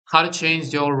How to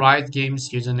change your Riot Games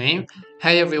username.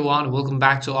 Hey everyone, welcome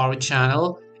back to our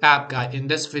channel App Guide. In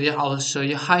this video, I will show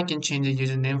you how you can change the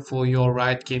username for your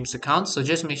Riot Games account. So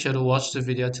just make sure to watch the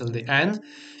video till the end.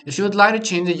 If you would like to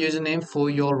change the username for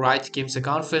your Riot Games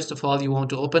account, first of all, you want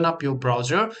to open up your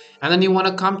browser and then you want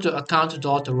to come to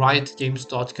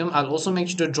account.riotgames.com. I'll also make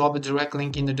sure to drop a direct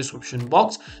link in the description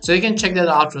box so you can check that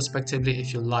out respectively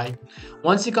if you like.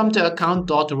 Once you come to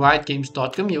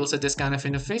account.riotgames.com, you will see this kind of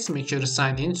interface. Make sure to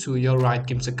sign in to your Riot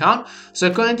Games account. So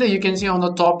currently you can see on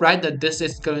the top right that this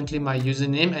is currently my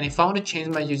username, and if I want to change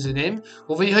my username,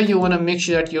 over here you want to make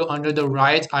sure that you're under the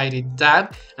Riot ID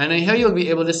tab, and here you'll be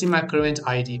able to see my current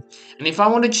ID. And if I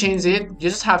want to change it, you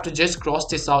just have to cross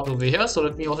this out over here. So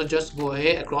let me also just go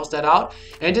ahead and cross that out,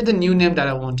 enter the new name that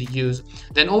I want to use.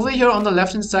 Then over here on the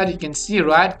left hand side you can see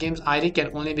Riot Games ID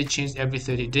can only be changed every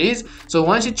 30 days. So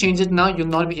once you change it now, you'll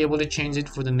not be able to change it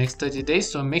for the next 30 days.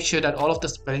 So make sure that all of the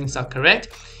spellings are correct,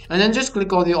 and then just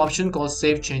click on the option called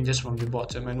Save Changes from the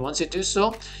bottom. And once you do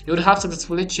so, you would have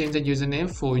successfully changed the username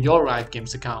for your Riot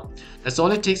Games account. That's all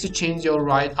it takes to change your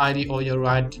Riot ID or your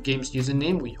Riot Games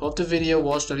username. We hope the video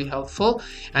was really helpful,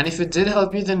 and if it did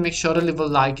help you, then make sure to leave a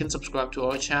like and subscribe to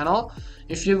our channel.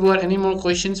 If you've got any more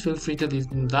questions, feel free to leave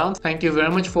them down. Thank you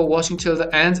very much for watching till the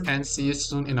end, and see you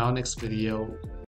soon in our next video.